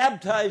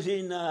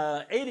baptizing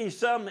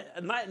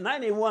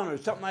 91 or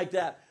something like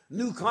that,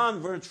 new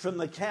converts from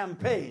the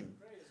campaign.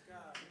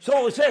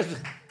 So it says,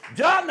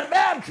 John the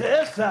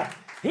Baptist,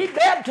 he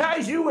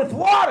baptized you with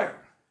water.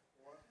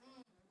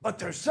 But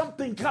there's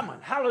something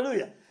coming.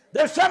 Hallelujah.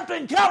 There's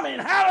something coming.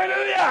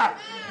 Hallelujah.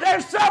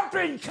 There's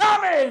something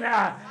coming.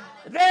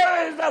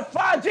 There is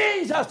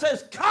Jesus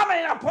is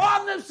coming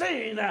upon the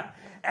scene.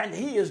 And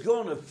He is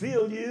going to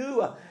fill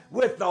you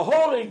with the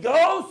Holy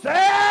Ghost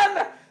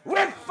and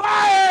with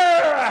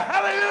fire.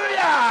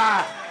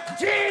 Hallelujah.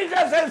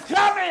 Jesus is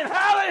coming.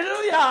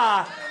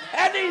 Hallelujah.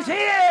 And He's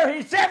here.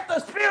 He sent the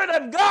Spirit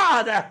of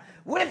God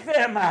with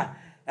Him.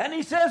 And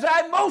He says,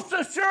 I most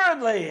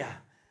assuredly,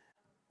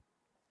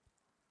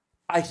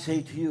 I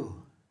say to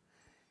you,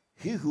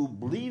 he who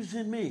believes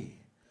in me,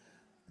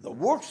 the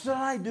works that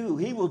I do,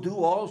 he will do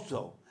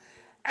also.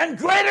 And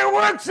greater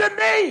works than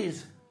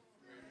these.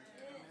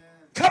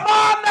 Come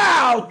on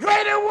now.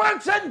 Greater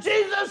works than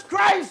Jesus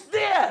Christ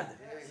did.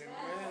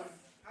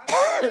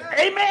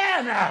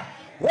 Amen.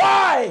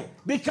 Why?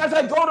 Because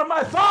I go to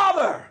my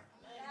Father.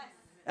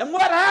 And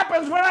what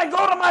happens when I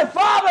go to my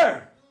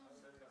Father?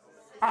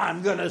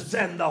 I'm going to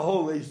send the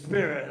Holy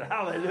Spirit.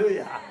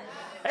 Hallelujah.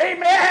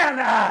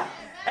 Amen.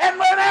 And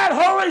when that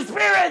Holy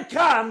Spirit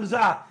comes,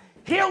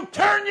 He'll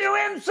turn you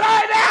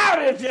inside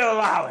out if you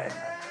allow it.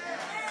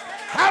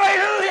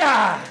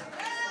 Hallelujah.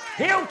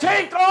 He'll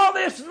take all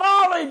this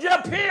knowledge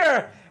up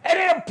here and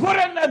He'll put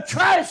it in the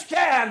trash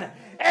can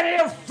and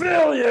He'll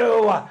fill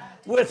you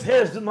with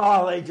His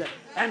knowledge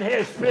and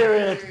His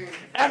Spirit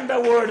and the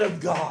Word of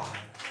God.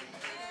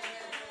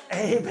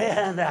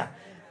 Amen.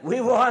 We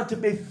want to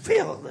be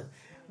filled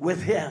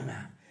with Him.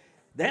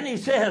 Then He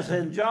says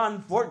in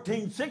John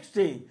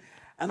 14:16,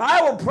 and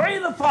I will pray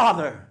the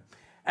Father,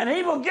 And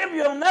he will give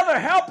you another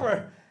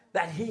helper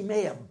that he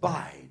may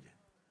abide.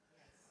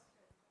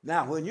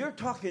 Now, when you're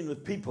talking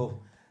with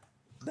people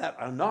that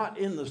are not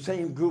in the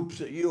same groups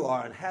that you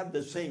are and have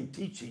the same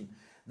teaching,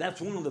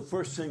 that's one of the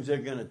first things they're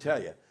going to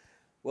tell you.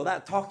 Well,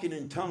 that talking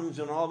in tongues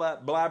and all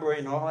that blabbering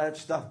and all that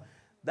stuff,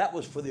 that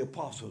was for the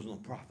apostles and the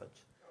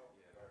prophets.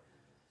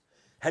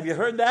 Have you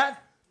heard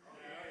that?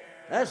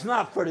 That's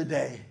not for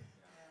today.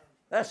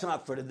 That's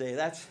not for today.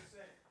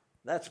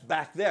 That's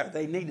back there.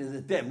 They needed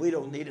it then. We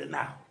don't need it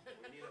now.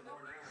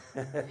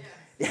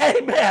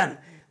 Amen.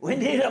 We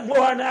need it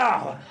more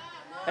now.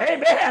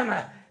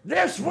 Amen.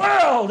 This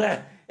world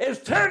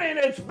is turning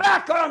its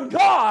back on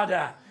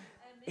God.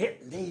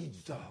 It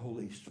needs the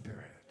Holy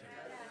Spirit.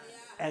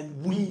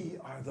 And we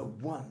are the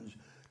ones,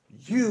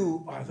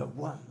 you are the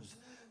ones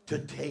to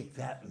take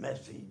that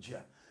message.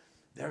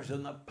 There's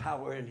enough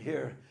power in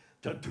here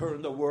to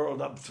turn the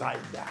world upside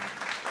down.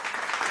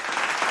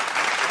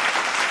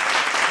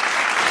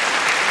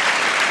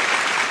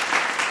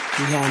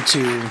 We had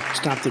to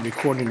stop the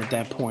recording at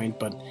that point,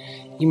 but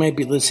you might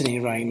be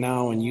listening right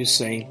now and you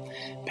say,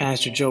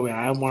 Pastor Joey,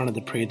 I wanted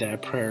to pray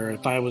that prayer.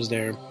 If I was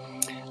there,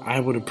 I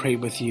would have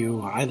prayed with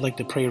you. I'd like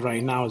to pray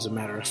right now, as a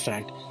matter of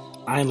fact.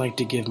 I'd like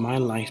to give my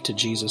life to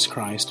Jesus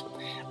Christ.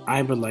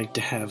 I would like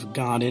to have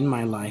God in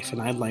my life,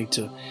 and I'd like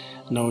to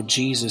know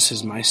Jesus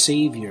is my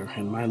Savior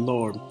and my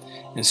Lord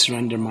and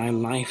surrender my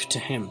life to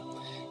Him.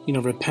 You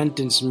know,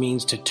 repentance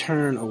means to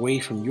turn away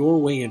from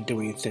your way of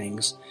doing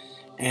things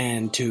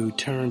and to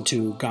turn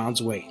to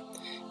God's way.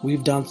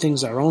 We've done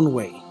things our own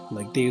way,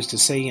 like they used to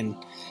say in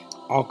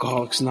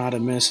Alcoholics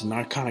Anonymous and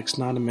Narcotics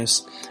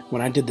Anonymous.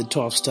 When I did the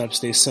 12 steps,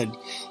 they said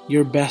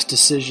your best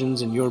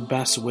decisions and your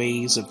best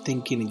ways of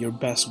thinking and your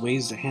best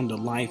ways to handle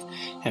life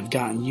have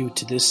gotten you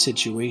to this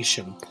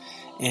situation.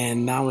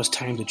 And now it's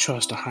time to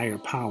trust a higher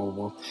power.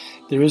 Well,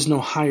 there is no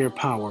higher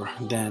power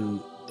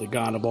than the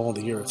God of all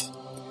the earth.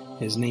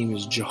 His name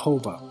is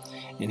Jehovah.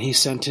 And He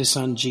sent His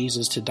Son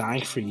Jesus to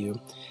die for you.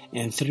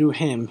 And through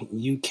Him,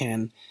 you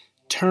can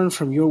turn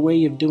from your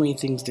way of doing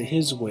things to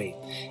His way.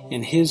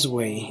 And His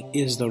way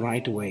is the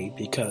right way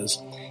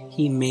because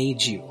He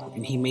made you.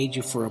 And He made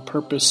you for a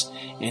purpose.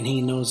 And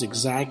He knows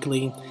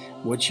exactly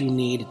what you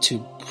need to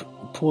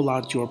pull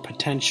out your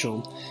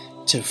potential,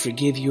 to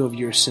forgive you of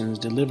your sins,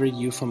 deliver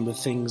you from the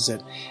things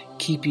that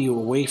keep you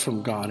away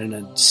from God in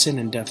a sin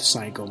and death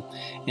cycle.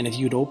 And if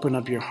you'd open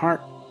up your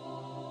heart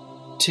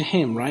to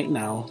Him right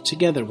now,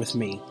 together with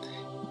me,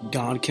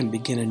 God can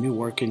begin a new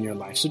work in your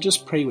life. So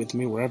just pray with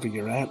me wherever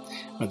you're at,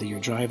 whether you're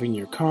driving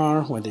your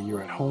car, whether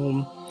you're at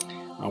home,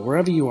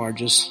 wherever you are,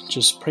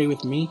 just pray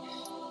with me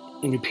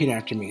and repeat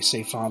after me.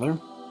 Say, Father,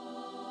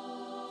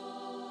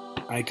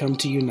 I come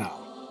to you now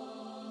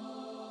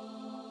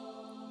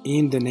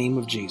in the name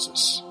of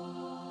Jesus.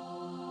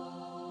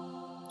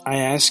 I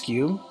ask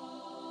you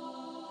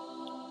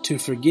to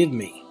forgive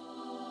me.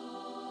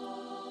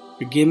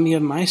 Forgive me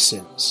of my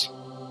sins.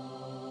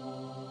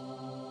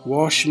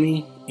 Wash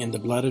me in the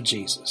blood of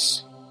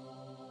Jesus.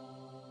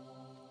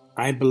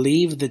 I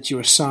believe that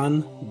your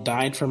Son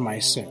died for my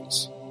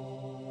sins.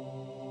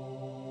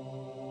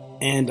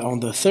 And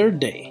on the third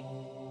day,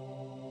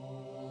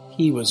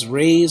 He was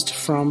raised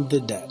from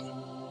the dead.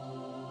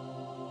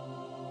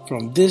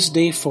 From this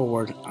day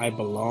forward, I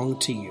belong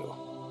to you.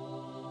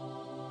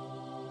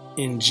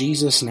 In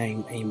Jesus'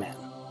 name, amen.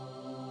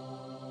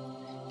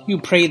 If you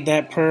prayed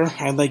that prayer,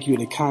 I'd like you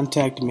to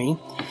contact me,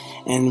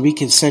 and we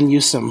can send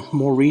you some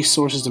more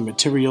resources and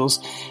materials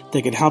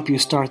that could help you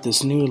start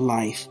this new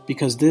life,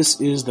 because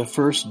this is the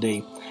first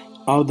day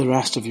of the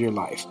rest of your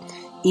life.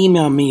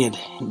 Email me at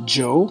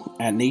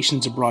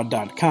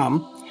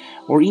joe@nationsabroad.com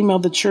or email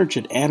the church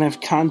at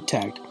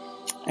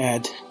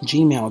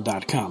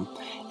nfcontact@gmail.com.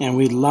 And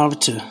we'd love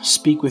to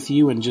speak with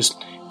you and just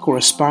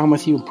correspond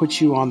with you and put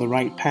you on the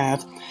right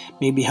path.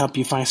 Maybe help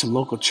you find some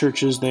local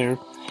churches there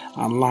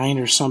online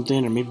or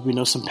something, or maybe we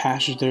know some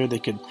pastors there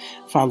that could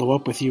follow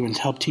up with you and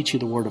help teach you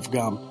the Word of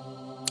God.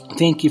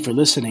 Thank you for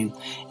listening,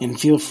 and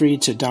feel free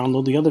to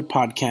download the other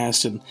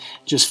podcasts and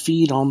just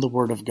feed on the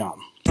Word of God.